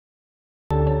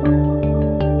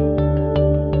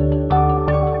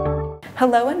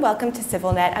Hello and welcome to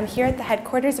CivilNet. I'm here at the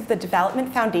headquarters of the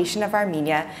Development Foundation of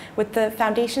Armenia with the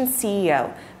foundation's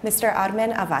CEO, Mr.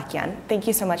 Armen Avakian. Thank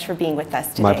you so much for being with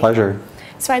us today. My pleasure.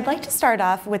 So I'd like to start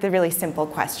off with a really simple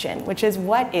question, which is,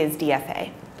 what is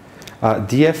DFA?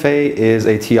 DFA is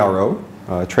a TRO,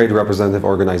 Trade Representative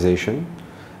Organization.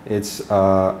 Its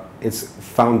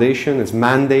foundation, its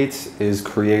mandate is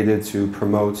created to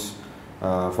promote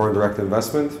foreign direct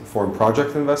investment, foreign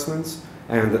project investments,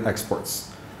 and exports.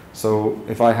 So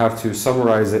if I have to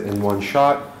summarize it in one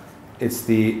shot, it's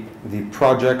the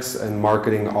projects and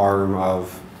marketing arm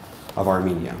of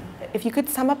Armenia. If you could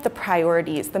sum up the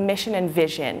priorities, the mission and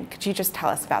vision, could you just tell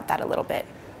us about that a little bit?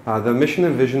 The mission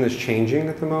and vision is changing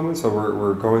at the moment, so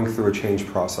we're going through a change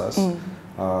process.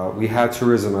 We had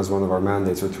tourism as one of our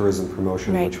mandates, or tourism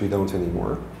promotion, which we don't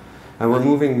anymore. And we're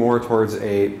moving more towards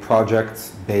a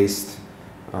project-based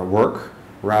work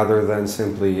rather than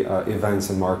simply events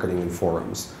and marketing and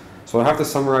forums. So I have to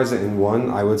summarize it in one.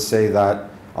 I would say that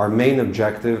our main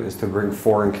objective is to bring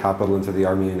foreign capital into the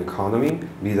Armenian economy,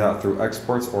 be that through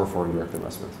exports or foreign direct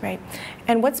investment. Right.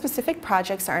 And what specific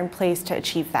projects are in place to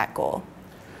achieve that goal?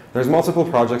 There's multiple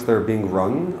projects that are being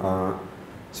run.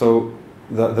 So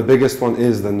the biggest one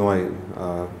is the Noy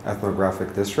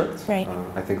Ethnographic District. Right.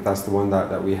 I think that's the one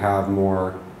that we have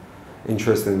more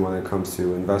interest in when it comes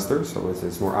to investors. So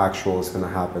it's more actual, it's going to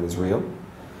happen, it's real.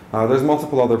 There's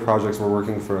multiple other projects. We're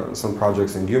working for some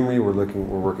projects in Gyumri.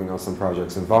 We're working on some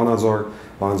projects in Vanadzor.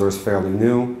 Vanadzor is fairly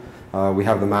new. We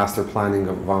have the master planning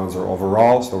of Vanadzor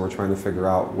overall, so we're trying to figure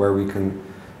out where we can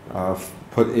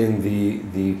put in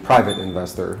the private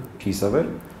investor piece of it,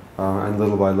 and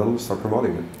little by little start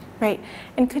promoting it. Right.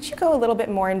 And could you go a little bit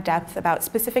more in depth about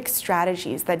specific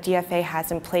strategies that DFA has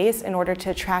in place in order to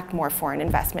attract more foreign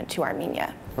investment to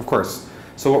Armenia? Of course.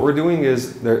 So what we're doing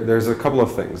is, there's a couple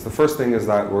of things. The first thing is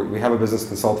that we have a business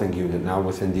consulting unit now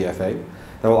within DFA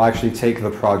that will actually take the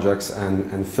projects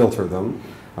and filter them,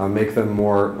 make them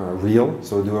more real,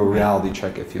 so do a reality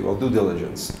check, if you will, due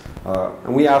diligence.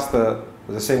 And we ask the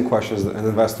same questions that an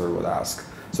investor would ask.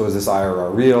 So is this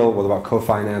IRR real? What about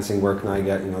co-financing? Where can I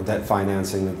get debt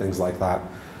financing and things like that,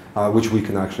 which we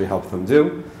can actually help them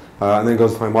do. And then it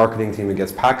goes to my marketing team, it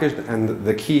gets packaged, and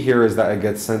the key here is that it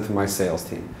gets sent to my sales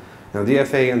team. Now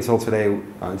DFA until today,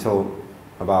 until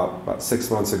about 6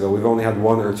 months ago, we've only had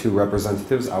 1 or 2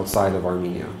 representatives outside of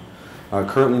Armenia.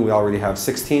 Currently we already have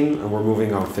 16 and we're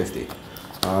moving on 50.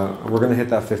 We're going to hit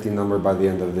that 50 number by the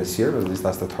end of this year, at least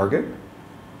that's the target.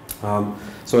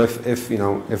 So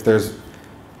if there's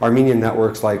Armenian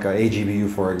networks like AGBU,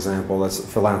 for example, that's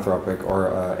philanthropic,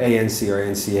 or ANC or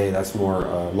ANCA, that's more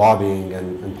lobbying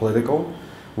and political,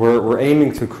 we're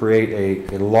aiming to create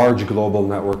a large global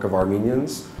network of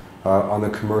Armenians on a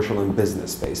commercial and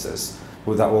business basis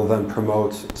that will then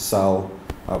promote, sell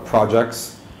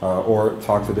projects, or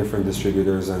talk to different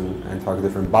distributors and talk to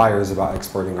different buyers about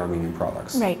exporting Armenian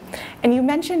products. Right. And you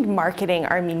mentioned marketing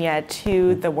Armenia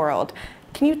to the world.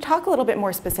 Can you talk a little bit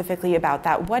more specifically about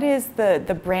that? What is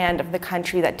the brand of the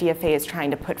country that DFA is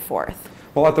trying to put forth?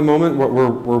 Well, at the moment, what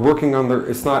we're working on,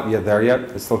 it's not yet there yet.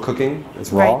 It's still cooking.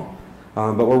 It's raw. Right.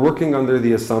 But we're working under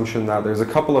the assumption that there's a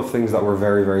couple of things that we're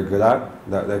very, very good at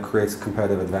that creates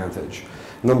competitive advantage.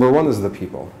 Number one is the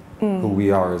people, who we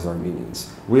are as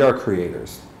Armenians. We are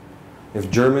creators.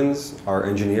 If Germans are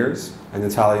engineers and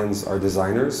Italians are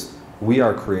designers, we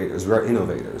are creators, we are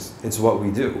innovators. It's what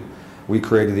we do. We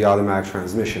created the automatic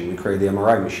transmission, we created the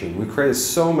MRI machine, we created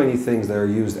so many things that are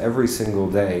used every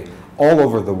single day all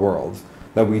over the world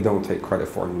that we don't take credit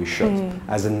for, and we should.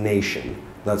 As a nation,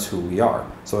 that's who we are.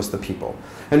 So it's the people.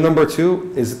 And number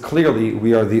two is, clearly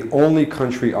we are the only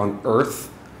country on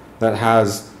earth that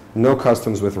has no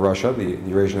customs with Russia, the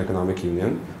Eurasian Economic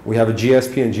Union. We have a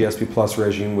GSP and GSP Plus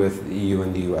regime with the EU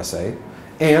and the USA.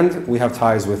 And we have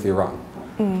ties with Iran.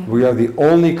 We are the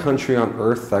only country on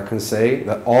earth that can say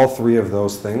that all 3 of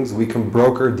those things, we can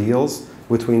broker deals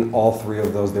between all 3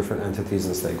 of those different entities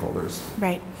and stakeholders.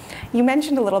 Right. You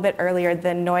mentioned a little bit earlier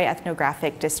the Noy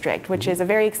Ethnographic District, which is a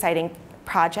very exciting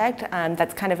project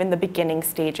that's kind of in the beginning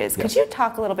stages. Could you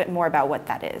talk a little bit more about what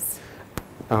that is?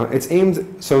 It's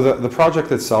aimed, so the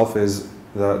project itself is,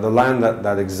 the land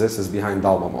that exists is behind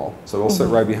Dalma Mall. So it'll sit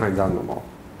right behind Dalma Mall.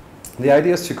 The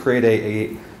idea is to create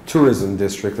a tourism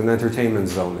district, an entertainment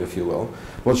zone, if you will,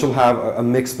 which will have a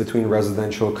mix between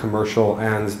residential, commercial,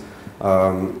 and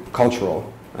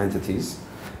cultural entities.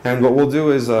 And what we'll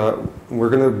do is we're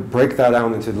going to break that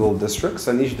down into little districts,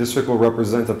 and each district will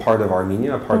represent a part of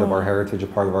Armenia, a part of our heritage, a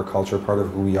part of our culture, a part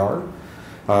of who we are,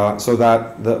 so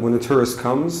that when a tourist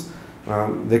comes,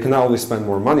 they can not only spend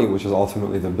more money, which is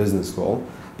ultimately the business goal,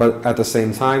 but at the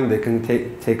same time, they can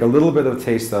take a little bit of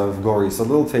taste of Goris, a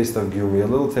little taste of Gyumri, a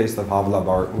little taste of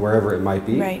Havlabar, wherever it might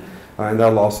be. Right. And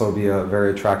that'll also be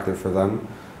very attractive for them.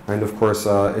 And of course,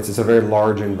 it's a very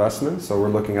large investment, so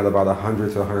we're looking at about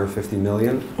 100 to 150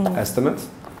 million estimate.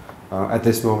 At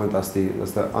this moment, that's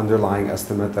the underlying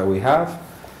estimate that we have.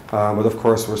 But of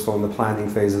course, we're still in the planning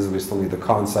phases. We still need the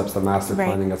concepts, the master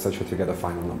planning, etc., to get a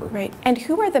final number. Right. And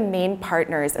who are the main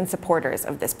partners and supporters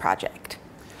of this project?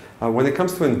 When it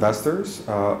comes to investors,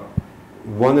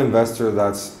 one investor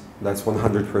that's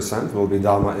 100% will be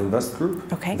Dalma Invest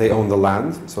Group. Okay. They own the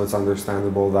land, so it's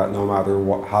understandable that no matter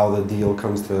how the deal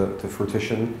comes to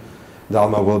fruition,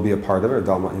 Dalma will be a part of it, or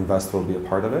Dalma Invest will be a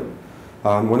part of it.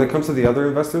 When it comes to the other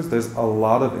investors, there's a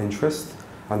lot of interest,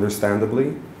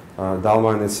 understandably.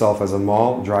 Dalma in itself as a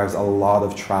mall drives a lot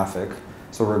of traffic,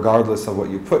 so regardless of what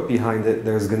you put behind it,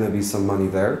 there's going to be some money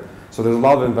there. So there's a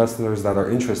lot of investors that are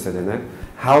interested in it.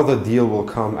 How the deal will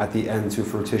come at the end to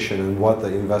fruition and what the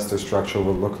investor structure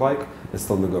will look like is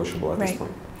still negotiable at this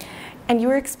point. And you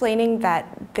were explaining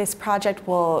that this project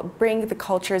will bring the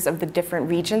cultures of the different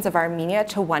regions of Armenia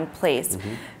to one place.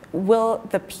 Will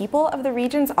the people of the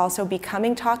regions also be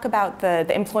coming? Talk about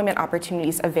the employment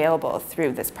opportunities available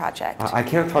through this project. I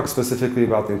can't talk specifically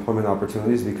about the employment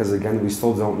opportunities because, again, we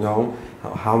still don't know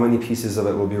how many pieces of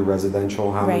it will be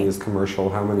residential, how many is commercial,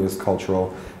 how many is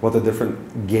cultural, what the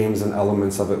different games and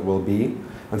elements of it will be.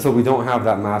 Until we don't have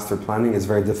that master planning, it's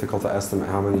very difficult to estimate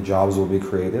how many jobs will be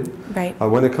created.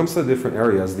 When it comes to the different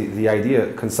areas, the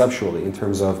idea conceptually in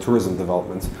terms of tourism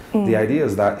development, the idea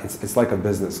is that it's like a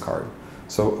business card.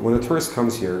 So when a tourist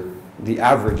comes here, the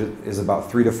average is about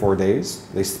 3 to 4 days.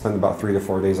 They spend about 3 to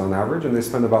 4 days on average, and they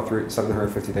spend about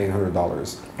 $750 to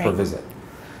 $800 per visit.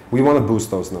 We want to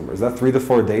boost those numbers. That 3 to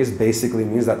 4 days basically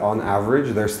means that on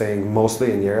average, they're staying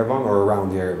mostly in Yerevan or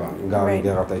around Yerevan,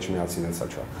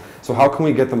 etc. So how can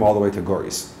we get them all the way to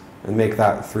Goris and make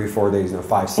that 3, 4 days,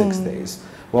 5, 6 days?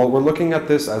 Well, we're looking at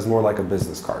this as more like a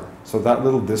business card. So that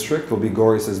little district will be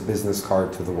Goris's business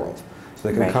card to the world. So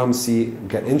they can come, see,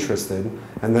 get interested,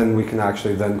 and then we can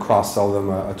actually then cross-sell them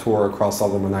a tour, cross-sell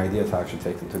them an idea to actually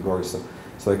take them to Goris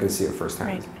so they can see it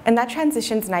firsthand. And that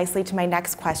transitions nicely to my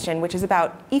next question, which is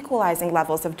about equalizing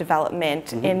levels of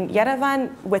development in Yerevan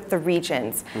with the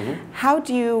regions. How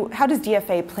does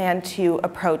DFA plan to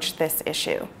approach this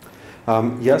issue?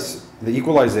 Yes, the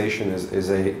equalization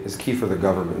is key for the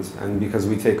government, and because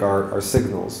we take our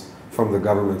signals from the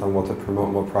government on what to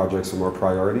promote, what projects are more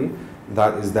priority,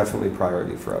 that is definitely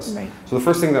priority for us. So the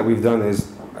first thing that we've done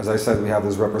is, as I said, we have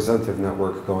this representative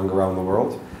network going around the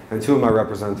world, and 2 of my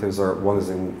representatives one is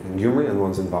in Gyumri and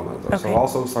one's in Vanador. So I'll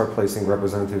also start placing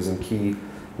representatives in key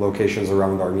locations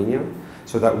around Armenia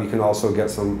so that we can also get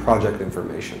some project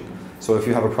information. So if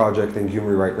you have a project in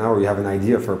Gyumri right now, or you have an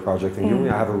idea for a project in Gyumri,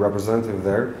 I have a representative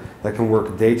there that can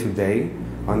work day to day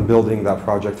on building that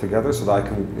project together so that I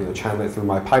can channel it through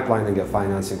my pipeline and get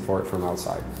financing for it from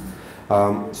outside.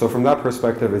 So from that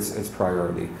perspective, it's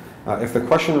priority. If the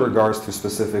question regards to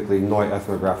specifically Noy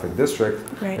Ethnographic District,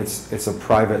 it's a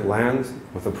private land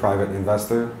with a private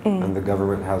investor, and the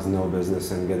government has no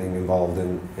business in getting involved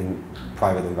in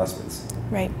private investments.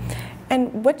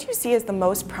 And what do you see as the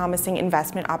most promising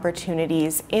investment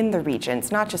opportunities in the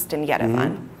regions, not just in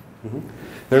Yerevan?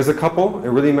 There's a couple. It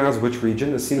really matters which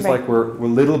region. It seems like we're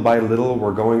little by little,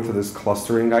 we're going to this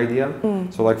clustering idea.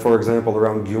 So like, for example,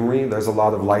 around Gyumri, there's a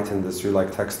lot of light industry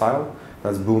like textile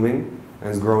that's booming and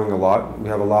is growing a lot. We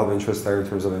have a lot of interest there in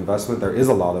terms of investment. There is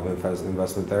a lot of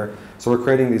investment there. So we're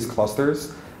creating these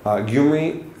clusters.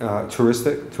 Gyumri,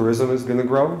 tourism is going to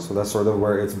grow. So that's sort of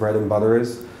where its bread and butter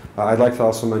is. I'd like to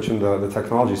also mention the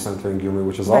technology center in Gyumri,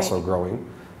 which is also growing.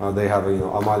 They have,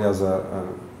 Amalia's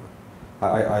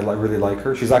I really like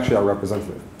her. She's actually our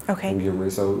representative in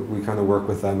Gyumri, so we kind of work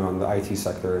with them on the IT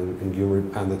sector in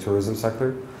Gyumri and the tourism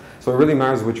sector. So it really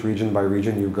matters which region by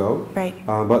region you go.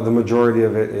 But the majority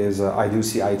of it is, I do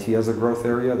see IT as a growth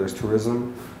area. There's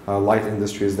tourism. Light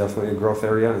industry is definitely a growth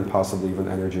area, and possibly even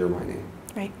energy or mining.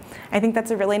 I think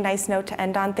that's a really nice note to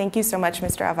end on. Thank you so much,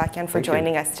 Mr. Avakian, for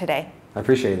joining us today. I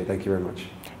appreciate it. Thank you very much.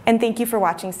 And thank you for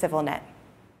watching CivilNet.